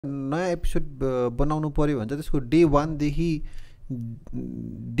नयाँ एपिसोड बनाउनु पऱ्यो भने चाहिँ त्यसको डे 1 देखि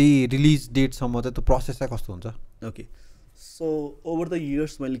डे रिलिज डेटसम्म चाहिँ त्यो प्रोसेस चाहिँ कस्तो हुन्छ? Okay, so over the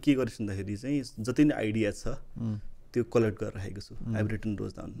years मैले के गरेछु भन्दाखेरि चाहिँ जति नै आइडिया छ त्यो कलेक्ट गरेर राखेको छु। I written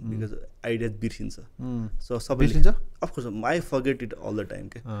those down because idea बिर्सिन्छ। सो सबैले of course I forget it all the time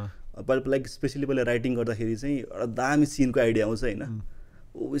के। पहिला लाइक स्पेसली पहिला राइटिङ गर्दाखेरि चाहिँ एउटा दामी सिनको आइडिया आउँछ होइन,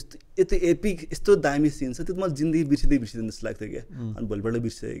 यस्तो यति एपिक यस्तो दामी सिन छ त्यो मलाई जिन्दगी बिर्सिँदैन जस्तो लाग्थ्यो क्या। अनि भोलिपल्ट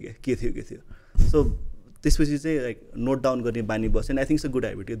बिर्सिसक्यो क्या के थियो। सो त्यसपछि चाहिँ लाइक नोट डाउन गर्ने बानी बस्यो। I think it's a good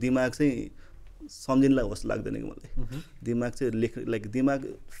habit. यो दिमाग चाहिँ सम्झिनलाई होस् लाग्दैन कि मलाई। दिमाग चाहिँ लाइक दिमाग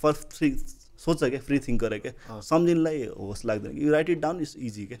फ्री सोच्छ क्या, फ्री थिङ्क गरे क्या, सम्झिनलाई होस् लाग्दैन। You right it down it's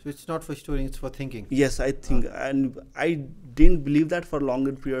easy क्या। It's not for storing, it's for thinking. Yes I think and I didn't believe that for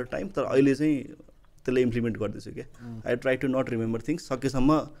लङ्गर period time. तर अहिले चाहिँ त्यसलाई इम्प्लिमेन्ट गर्दैछु क्या। I try to not remember things,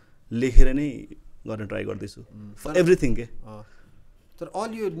 सकेसम्म लेखेर नै गर्न ट्राई गर्दैछु फर एभ्रिथिङ के। तर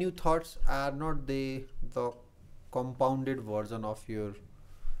all your new thoughts are not the compounded version of your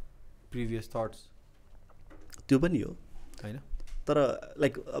previous thoughts? त्यो पनि हो होइन, तर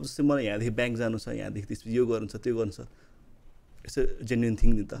लाइक अब जस्तै मलाई यहाँदेखि ब्याङ्क जानु छ, यहाँदेखि त्यसपछि यो गर्नु छ त्यो गर्नु छ, यस्तो जेन्युन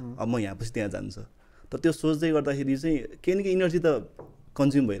थिङ नि त। अब म यहाँ पछि त्यहाँ जान्छ, तर त्यो सोच्दै गर्दाखेरि चाहिँ केही न केही इनर्जी त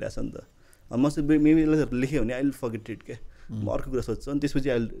कन्ज्युम भइरहेछ नि त। म चाहिँ मेबी लेखेँ भने आई विल फर्गेट इट क्या। म अर्को कुरा सोध्छु अनि त्यसपछि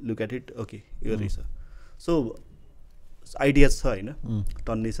I will look at it, okay यो रहेछ। सो आइडियाज छ होइन,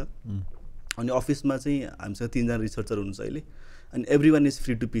 टन्नै छ। अनि अफिसमा चाहिँ हामीसँग 3जना रिसर्चर हुनुहुन्छ अहिले। अनि every one is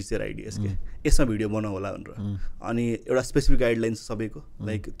free to pitch their ideas के, यसमा भिडियो बनाऊ होला भनेर। अनि एउटा स्पेसिफिक गाइडलाइन छ सबैको,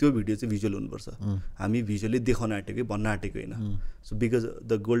 लाइक त्यो भिडियो चाहिँ भिजुअल हुनुपर्छ। हामी भिजुअली देखाउन आँटेको भन्न आँटेको होइन। So because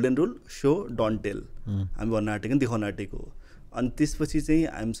the golden rule so don't tail, हामी भन्न आँटेको देखाउन आँटेको हो। अनि त्यसपछि चाहिँ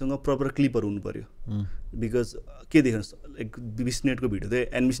हामीसँग प्रपर क्लिपहरू हुनु पऱ्यो। बिकज के देख्नुहोस्, लाइक 20 मिनटको भिडियो चाहिँ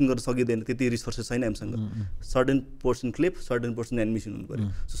एनिमेसन गर्न सकिँदैन, त्यति रिसोर्सेस छैन हामीसँग। Certain portion clip, certain portion animation हुनु पऱ्यो।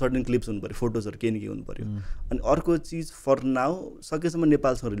 सो सर्टेन क्लिप्स हुनु पऱ्यो, फोटोजहरू के न के हुनु पऱ्यो। अनि अर्को चिज फर नाउ सकेसम्म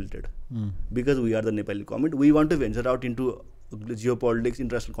नेपालसँग related, because we are the Nepali comment, we want to venture out into Jio politics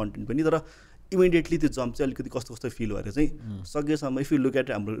international content पनि। तर इमिडिएटली त्यो जम्प चाहिँ अलिकति कस्तो कस्तो फिल भएर चाहिँ सकेसम्म इफ यु लुक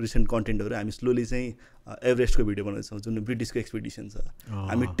एट हाम्रो रिसेन्ट कन्टेन्टहरू, हामी स्लोली चाहिँ एभरेस्टको भिडियो बनाउँदैछौँ, जुन ब्रिटिसको एक्सपिडिसन छ।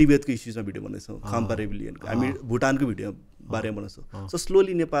 हामी टिबेटको इस्युजमा भिडियो बनाउँदैछौँ, खाम्पा रेबिलियनको, हामी भुटानको भिडियो बारेमा बनाउँछौँ। सो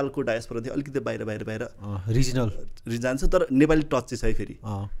स्लोली नेपालको डायस्पोरा चाहिँ अलिकति बाहिर रिजनल जान्छ, तर नेपाली टच चाहिँ छ है फेरि।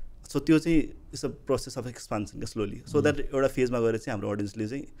 सो त्यो चाहिँ it's a process of expansion क्या स्लोली। सो द्याट एउटा फेजमा गएर चाहिँ हाम्रो अडियन्सले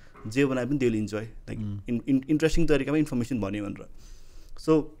चाहिँ जे बनाए पनि they will enjoy, like interesting तरिकामा इन्फर्मेसन भन्यो भनेर।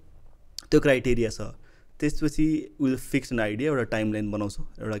 सो त्यो क्राइटेरिया छ। त्यसपछि विल फिक्स एन आइडिया, एउटा टाइमलाइन बनाउँछौँ,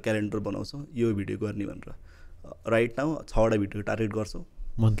 एउटा क्यालेन्डर बनाउँछौँ यो भिडियो गर्ने भनेर। राइट नाउ 6वटा भिडियो टार्गेट गर्छौँ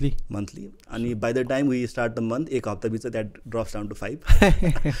मन्थली। अनि by the time we start the month, एक हप्ताभित्र द्याट ड्रप्स डाउन टु 5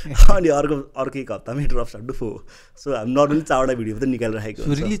 अनि अर्को एक हप्तामै ड्रप्स डाउन टु 4। सो हामी नर्मली 4वटा भिडियो त निकालेर राखेको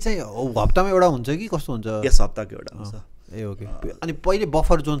हुन्छ। रिलिज चाहिँ हप्तामा एउटा हुन्छ कि कस्तो हुन्छ? यस, हप्ताको एउटा हुन्छ। ए ओके। अनि पहिले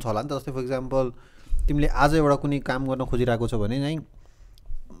बफर जोन छ होला नि त, जस्तै फर इक्जाम्पल तिमीले आज एउटा कुनै काम गर्न खोजिरहेको छ भने चाहिँ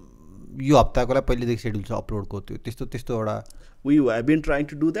यो हप्ताकोलाई पहिलेदेखि सेड्युल छ अपलोडको, त्यो त्यस्तो एउटा we have been trying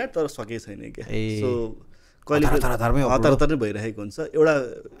to do that, तर सकेको छैन क्या। सो कहिले हतार नै भइरहेको हुन्छ।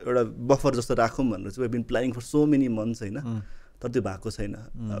 एउटा बफर जस्तो राखौँ भनेर चाहिँ बिन planning for so many months होइन, तर त्यो भएको छैन।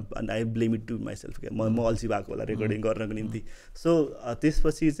 And I blame it to myself क्या, म अल्छी भएको होला रेकर्डिङ गर्नको निम्ति। सो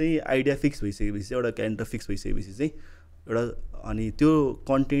त्यसपछि चाहिँ आइडिया फिक्स भइसकेपछि, एउटा क्यालेन्डर फिक्स भइसकेपछि चाहिँ एउटा, अनि त्यो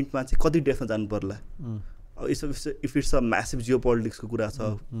कन्टेन्टमा चाहिँ कति डेफमा जानु पर्ला। If it's a massive Jio पोलिटिक्सको कुरा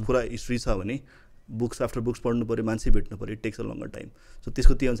छ, पुरा हिस्ट्री छ भने बुक्स आफ्टर बुक्स पढ्नु पऱ्यो, मान्छे भेट्नु पऱ्यो, it takes a लङ्गर time. So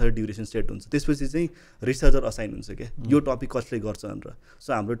त्यसको त्यही अनुसार ड्युरेसन सेट हुन्छ। त्यसपछि चाहिँ रिसर्चर असाइन हुन्छ क्या, यो टपिक कसले गर्छ भनेर।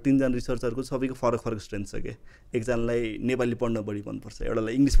 सो हाम्रो 3जना रिसर्चरको सबैको फरक स्ट्रेन्थ छ क्या। एकजनालाई नेपाली पढ्न बढी मनपर्छ,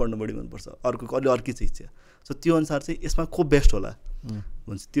 एउटालाई इङ्ग्लिस पढ्न बढी मनपर्छ, अर्को अलि अर्कै चाहिँ इच्छा। सो त्यो अनुसार चाहिँ यसमा को बेस्ट होला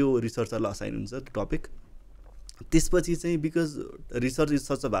भन्छ, त्यो रिसर्चरलाई असाइन हुन्छ टपिक। त्यसपछि चाहिँ because research is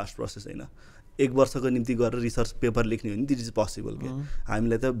such a vast process होइन, 1 वर्षको निम्ति गरेर रिसर्च पेपर लेख्ने हो भने दिट इज पोसिबल क्या।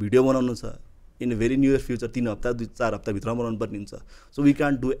 हामीलाई त भिडियो बनाउनु छ in a very near future, 3 हप्ता 2-4 हप्ताभित्रमा बनाउनु पर्ने हुन्छ। So we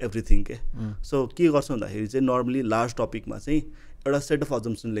can't do everything के। सो के गर्छौँ भन्दाखेरि चाहिँ नर्मली लार्ज टपिकमा चाहिँ एउटा सेट अफ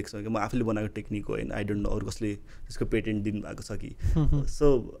अजम्सन लेख्छौँ कि म आफूले बनाएको टेक्निक हो होइन, आई डोन्ट नो अरू कसले त्यसको पेटेन्ट दिनुभएको छ कि। सो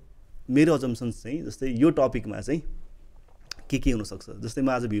मेरो अजम्सन्स चाहिँ जस्तै यो टपिकमा चाहिँ के हुनसक्छ, जस्तै म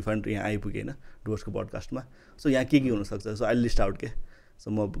आज भ्यू फाइन्डर यहाँ आइपुगेँ होइन डुवर्सको पडकास्टमा। सो यहाँ के हुनसक्छ, सो आई लिस्ट आउट के।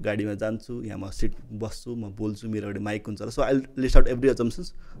 सो म गाडीमा जान्छु, यहाँ म सिट बस्छु, म बोल्छु, मेरो अगाडि माइक हुन्छ। So I list out every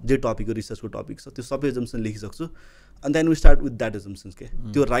assumptions, जे टपिकको रिसर्चको टपिक छ त्यो सबै अजम्सन लेखिसक्छु। अनि then we start with that assumptions के,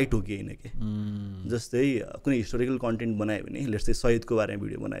 त्यो राइट हो कि होइन के। जस्तै कुनै हिस्टोरिकल कन्टेन्ट बनायो भने, लेट्स चाहिँ शहीदको बारेमा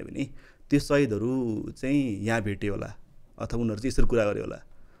भिडियो बनायो भने, त्यो शहीदहरू चाहिँ यहाँ भेट्यो होला अथवा उनीहरू चाहिँ यसरी कुरा गर्यो होला,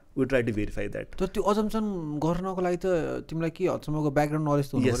 we try to verify that. तर त्यो अजम्सन गर्नको लागि त तिमीलाई के हदसम्मको ब्याकग्राउन्ड नलेज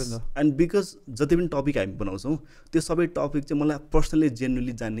त हुनु पर्यो नि त। एन्ड बिकज जति पनि टपिक हामी बनाउँछौँ त्यो सबै टपिक चाहिँ मलाई पर्सनली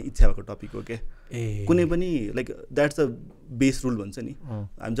जेन्युनली जान्ने इच्छा भएको टपिक हो क्या। कुनै पनि like that's a base rule भन्छ नि,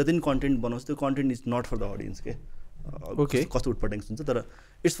 हामी जति पनि कन्टेन्ट बनाउँछ त्यो content is not for the audience के। कस्तो उटपटाङ्स हुन्छ तर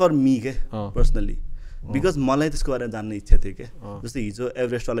इट्स फर मी के पर्सनली, बिकज मलाई त्यसको बारेमा जान्ने इच्छा थियो क्या। जस्तै हिजो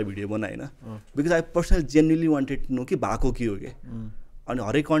एभरेस्टवाला भिडियो बनाएँ होइन, because I personally genuinely wanted to know कि भएको के हो क्या। अनि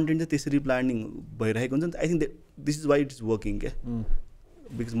हरेक कन्टेन्ट चाहिँ त्यसरी प्लानिङ भइरहेको हुन्छ नि त। I think this is why it is working क्या,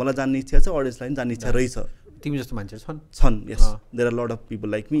 बिकज मलाई जान्ने इच्छा छ, अडियन्सलाई पनि जान्ने इच्छा रहेछ। तिमी जस्तो मान्छेहरू छन् यस, there are lot of people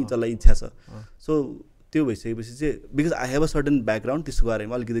like me जसलाई इच्छा छ। सो त्यो भइसकेपछि चाहिँ because I have a certain background त्यसको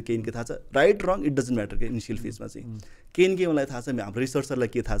बारेमा अलिकति केही के थाहा छ, right wrong it doesn't matter क्या। इनिसियल फेजमा चाहिँ केही मलाई थाहा छ, हाम्रो रिसर्चरलाई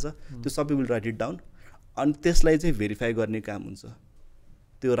के थाहा छ, त्यो सबै विल राइट इट डाउन, अनि त्यसलाई चाहिँ भेरिफाई गर्ने काम हुन्छ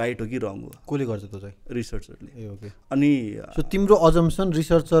त्यो राइट हो कि रङ हो। कसले गर्छ त्यो चाहिँ? रिसर्चरले। ओके। अनि सो तिम्रो अजम्सन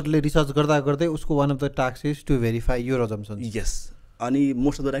रिसर्चरले रिसर्च गर्दा गर्दै उसको one of the task is to verify your अजम्सन। यस, अनि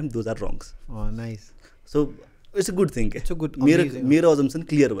most of the time those are रङ्स। Nice. So it's a good thing के, मेरो अजम्सन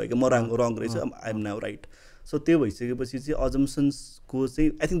क्लियर भयो कि म रङ रहेछ, I am now right. So त्यो भइसकेपछि चाहिँ अजम्सन्सको चाहिँ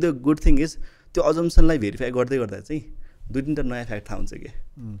I think the good thing is त्यो अजम्सनलाई भेरिफाई गर्दै गर्दा चाहिँ 2-3टा नयाँ फ्याक्ट थाहा हुन्छ कि,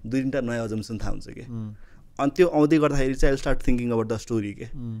 2-3टा नयाँ अजम्सन थाहा हुन्छ कि। अनि त्यो आउँदै गर्दाखेरि चाहिँ I start thinking about the story के,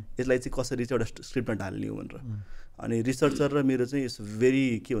 यसलाई चाहिँ कसरी चाहिँ एउटा स्क्रिप्टमा ढाल्ने हो भनेर। अनि रिसर्चर र मेरो चाहिँ इट्स भेरी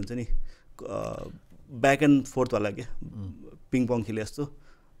के भन्छ नि ब्याक एन्ड फोर्थवाला के, पिङ पङ खेले जस्तो,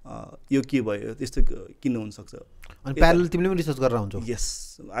 यो के भयो त्यस्तो किन हुनसक्छ। अनि प्यारल तिमीले पनि रिसर्च गरेर हुन्छौ? यस,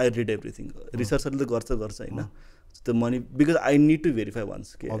 आई रिड एभ्रिथिङ। रिसर्चरले त गर्छ होइन त्यो money, because I need to verify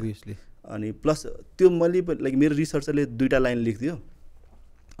once के अभियसली। अनि प्लस त्यो मैले लाइक मेरो रिसर्चरले 2टा लाइन लेखिदियो,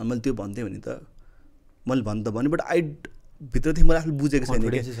 अनि मैले त्यो भन्थेँ भने त मैले भने बट आई भित्रदेखि मैले आफूले बुझेको छैन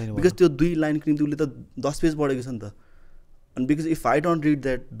कि, बिकज त्यो 2 लाइन किनकि उसले त 10 पेज पढेको छ नि त। अनि because if I don't read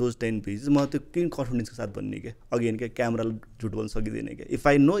that those 10 pages म त्यो किन कन्फिडेन्सको साथ भन्ने क्या। अगेन क्या क्यामेराले झुट बोल्न सकिँदैन क्या। इफ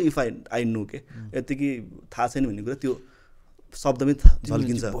आई नो के यतिकै थाहा छैन भन्ने कुरा त्यो शब्दमै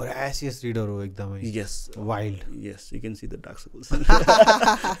झल्किन्छ। भोरासियस रिडर हो एकदमै। यस, wild. Yes, you can see the dark circles.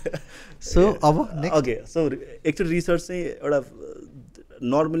 So अब ओके, सो एक्चुअली रिसर्च चाहिँ एउटा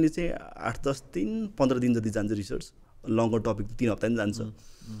नर्मली चाहिँ 8-10 दिन 15 दिन जति जान्छ रिसर्च, लङ्गर टपिक 3 हप्ता पनि जान्छ।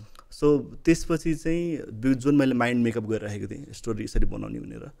 सो त्यसपछि चाहिँ जुन मैले माइन्ड मेकअप गरिराखेको थिएँ स्टोरी यसरी बनाउने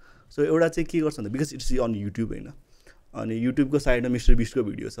भनेर, सो एउटा चाहिँ के गर्छ भन्दा बिकज इट्स अन युट्युब होइन, अनि युट्युबको साइडमा मिस्टर बिस्टको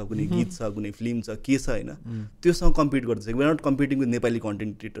भिडियो छ, कुनै गीत छ, कुनै फिल्म छ, के छ होइन, त्योसँग कम्पिट गर्दैछ। We are not competing with Nepali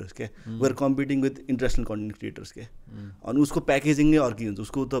content creators क्या, we are competing with international content creators क्या। अनि उसको प्याकेजिङ नै अर्कै हुन्छ,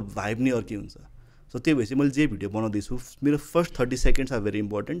 उसको त भाइब नै अर्कै हुन्छ। सो त्यो भएपछि मैले जे भिडियो बनाउँदैछु मेरो first 30 seconds are very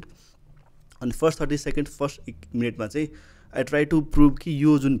important. अनि फर्स्ट 30 सेकेन्ड फर्स्ट 1 मिनटमा चाहिँ आई ट्राई टु प्रुभ कि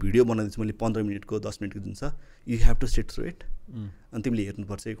यो जुन भिडियो बनाउँदैछु मैले 15 मिनटको 10 मिनटको जुन छ, you have to seat through it. अनि तिमीले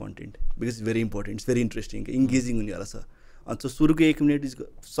हेर्नुपर्छ यो content, because it's very important, it's very interesting, engaging हुनेवाला छ। अनि त्यो सुरुको 1 मिनट इज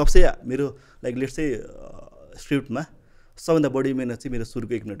सबसे मेरो लाइक लेट्स चाहिँ स्क्रिप्टमा सबभन्दा बढी मेहनत चाहिँ मेरो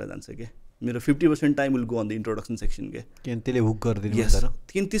सुरुको 1 मिनटमा जान्छ क्या। मेरो 50% time will go on the introduction section के, त्यसले हुक गरिदिनु। यस,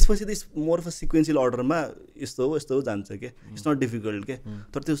 किन त्यसपछि त मोर अफ अ सिक्वेन्सियल अर्डरमा यस्तो हो जान्छ क्या। इट्स नट डिफिकल्ट के,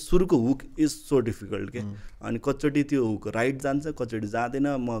 तर त्यो सुरुको हुक इज सो डिफिकल्ट के। अनि कतिचोटि त्यो हुक राइट जान्छ, कतिचोटि जाँदैन।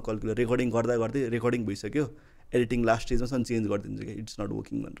 म कल्कुलेट रेकर्डिङ गर्दै रेकर्डिङ भइसक्यो, एडिटिङ लास्ट स्टेजमा सन चेन्ज गरिदिन्छु क्या, इट्स नट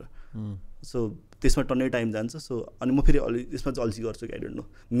वर्किङ भनेर। सो त्यसमा टन्नै टाइम जान्छ। सो अनि म फेरि यसमा चाहिँ अल्छी गर्छु कि I don't know,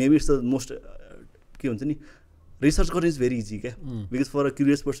 maybe it's the most के हुन्छ नि, रिसर्च गर्ने इज भेरी इजी क्या, because for a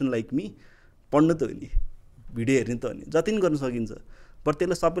curious person like me पढ्नु त हो नि, भिडियो हेर्ने त हो नि, जति पनि गर्न सकिन्छ। बट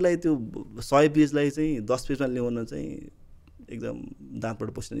त्यसलाई सबैलाई त्यो 100 पेजलाई चाहिँ 10 पेजमा ल्याउन चाहिँ एकदम दाँतबाट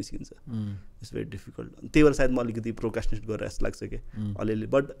पस्न निस्किन्छ। It's very difficult. त्यही भएर सायद म अलिकति प्रोक्रास्टिनेट गरेर जस्तो लाग्छ क्या अलिअलि।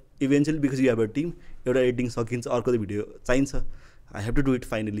 But eventually because you have a team, एउटा एडिटिङ सकिन्छ, अर्को त भिडियो चाहिन्छ, I have to do it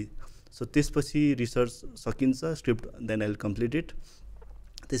finally. So त्यसपछि रिसर्च सकिन्छ, script then I will complete it.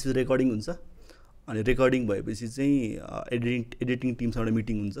 त्यसपछि रेकर्डिङ हुन्छ, अनि रेकर्डिङ भएपछि चाहिँ एडिटिङ टिमसँग एउटा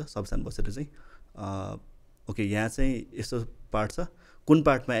मिटिङ हुन्छ, सबैजना बसेर चाहिँ ओके यहाँ चाहिँ यस्तो पार्ट छ, कुन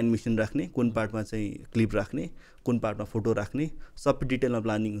पार्टमा एनिमेसन राख्ने, कुन पार्टमा चाहिँ क्लिप राख्ने, कुन पार्टमा फोटो राख्ने, सबै डिटेलमा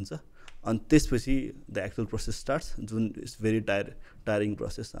प्लानिङ हुन्छ। अनि त्यसपछि द एक्चुअल प्रोसेस स्टार्ट्स, जुन इज भेरी टायरिङ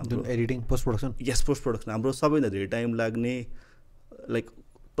प्रोसेस हाम्रो एडिटिङ पोस्ट प्रोडक्सन। यस, पोस्ट प्रोडक्सन हाम्रो सबैभन्दा धेरै टाइम लाग्ने। लाइक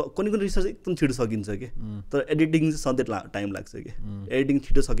कुनै रिसर्च एकदम छिटो सकिन्छ कि, तर एडिटिङ चाहिँ सधैँ टाइम लाग्छ कि। एडिटिङ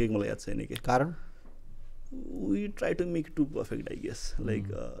छिटो सकेको मलाई याद छैन कि, कारण we try to make to perfect I guess. Like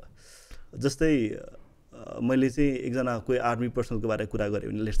जस्तै मैले चाहिँ एकजना कोही आर्मी पर्सनको बारेमा कुरा गरेँ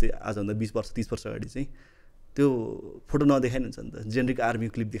भने लेट्स चाहिँ आजभन्दा 20 वर्ष 30 वर्ष अगाडि चाहिँ त्यो फोटो नदेखाइनुहुन्छ नि त, जेनरिक आर्मी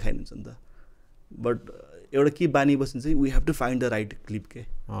क्लिप देखाइनुहुन्छ नि त। बट एउटा के बानी बस्नु चाहिँ we have to find the right clip के,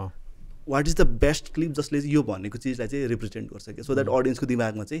 what is the best clip जसले यो भनेको चिजलाई चाहिँ रिप्रेजेन्ट गर्छ क्या, सो द्याट अडियन्सको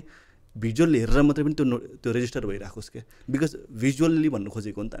दिमागमा चाहिँ भिजुअल हेरेर मात्रै पनि त्यो रेजिस्टर भइराखोस् क्या, बिकज भिजुअल्ली भन्नु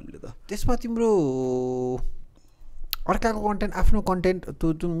खोजेको हो नि त हामीले त। त्यसमा तिम्रो अर्काको कन्टेन्ट आफ्नो कन्टेन्ट त्यो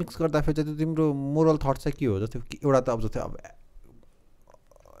जुन मिक्स गर्दाखेरि चाहिँ तिम्रो मोरल थट चाहिँ के हो? जस्तै एउटा त अब जस्तै अब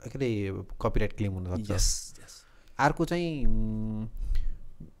के अरे कपिराइट क्लेम हुनसक्छ, अर्को चाहिँ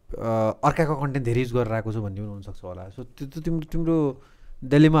अर्काको कन्टेन्ट धेरै युज गरेर आएको छु भन्ने पनि हुनसक्छ होला। सो त्यो तिम्रो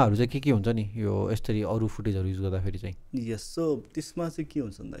डिलेमाहरू चाहिँ के हुन्छ नि यो यसरी अरू फुटेजहरू युज गर्दाखेरि चाहिँ? यस, सो त्यसमा चाहिँ के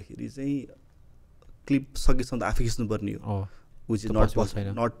हुन्छ भन्दाखेरि चाहिँ क्लिप सकेसम्म त आफै खिच्नुपर्ने हो, which is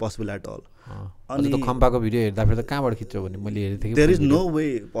not possible at all. अनि त्यो खम्बाको भिडियो हेर्दाखेरि त कहाँबाट खिच्छ भने मैले हेरेको थिएँ, there is no way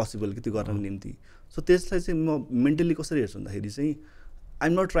possible कि त्यो गर्नको निम्ति। सो त्यसलाई चाहिँ म मेन्टली कसरी हेर्छु भन्दाखेरि चाहिँ I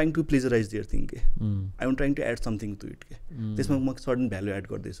am not trying to plagiarise there thing के, I am trying to add something to it के, त्यसमा म सर्टन भ्यालु एड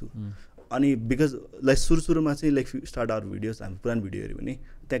गर्दैछु। अनि बिकज लाइक सुरुमा चाहिँ लाइक स्टार्ट आवर भिडियोज हाम्रो पुरानो भिडियो हेऱ्यो भने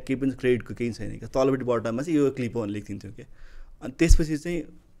त्यहाँ केही पनि क्रेडिटको केही छैन क्या, तलपट्टि बटनमा चाहिँ यो क्लिप हो भने लेखिदिन्थ्यो क्या। अनि त्यसपछि चाहिँ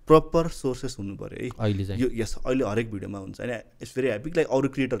प्रपर सोर्सेस हुनु पऱ्यो है अहिले चाहिँ। यो यस अहिले हरेक भिडियोमा हुन्छ होइन, इट्स भेरी ह्याप्पी लाइक अरू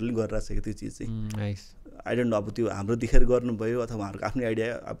क्रिएटरहरूले गरिरहेको छ त्यो चिज चाहिँ। आई डोन्ट नो अब त्यो हाम्रो देखेर गर्नुभयो अथवा उहाँहरूको आफ्नै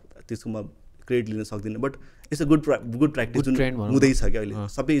आइडिया, अब त्यसको म क्रेडिट लिन सक्दिनँ, but it's a good practice जुन हुँदैछ क्या अहिले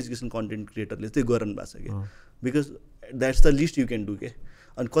सबै एजुकेसन कन्टेन्ट क्रिएटरले त्यो गरिरहनु भएको छ क्या, because that's the list you can do के।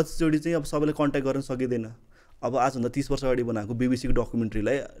 अनि कतिचोटि चाहिँ अब सबैलाई कन्ट्याक्ट गर्न सकिँदैन। अब आजभन्दा 30 वर्ष अगाडि बनाएको बीबीसीको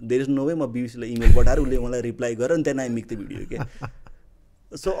डकुमेन्ट्रीलाई देयर इज नो वे म बीबीसीलाई इमेल पठाएर उसले मलाई रिप्लाई गरेर अनि त्यहाँ मिक्दै भिडियो क्या।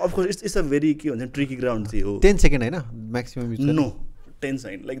 So of course it's a very के भन्छ ट्रिकी ग्राउन्ड चाहिँ हो। 10 सेकेन्ड होइन maximum? No 10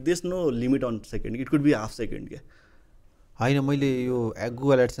 second, like there is no limit on second, it could be half second क्या। होइन मैले यो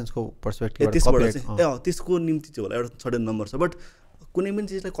गुगल एडसेन्सको पर्सपेक्टिभ त्यसबाट चाहिँ त्यसको निम्ति चाहिँ होला एउटा सर्टेन नम्बर छ, बट कुनै पनि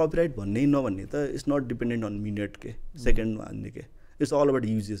चिजलाई कपिराइट भन्ने नभन्ने त it's not dependent on minute के सेकेन्डमा हान्ने के, इट्स अल अबाउट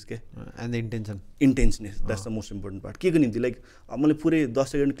युजेस के and the इन्टेन्सनेस, that's the most important part. के को निम्ति लाइक मैले पुरै 10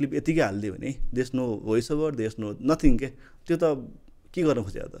 सेकेन्ड क्लिप यतिकै हालिदिएँ भने there no voice over, there no nothing के, त्यो त के गर्न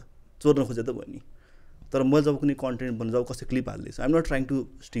खोजे त चोर्न खोजे त भयो नि। तर म जब कुनै कन्टेन्ट बन्नु जब कसै clip हाल्दैछु I am not trying to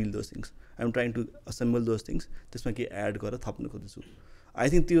still those things, I am trying to assemble those things, त्यसमा के एड गरेर थप्न खोज्छु। आई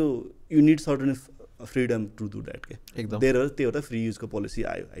थिङ्क त्यो you need certain freedom to do that के, एकदम त्यो एउटा फ्री युजको पोलिसी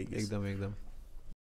आयो आई गेस। एकदम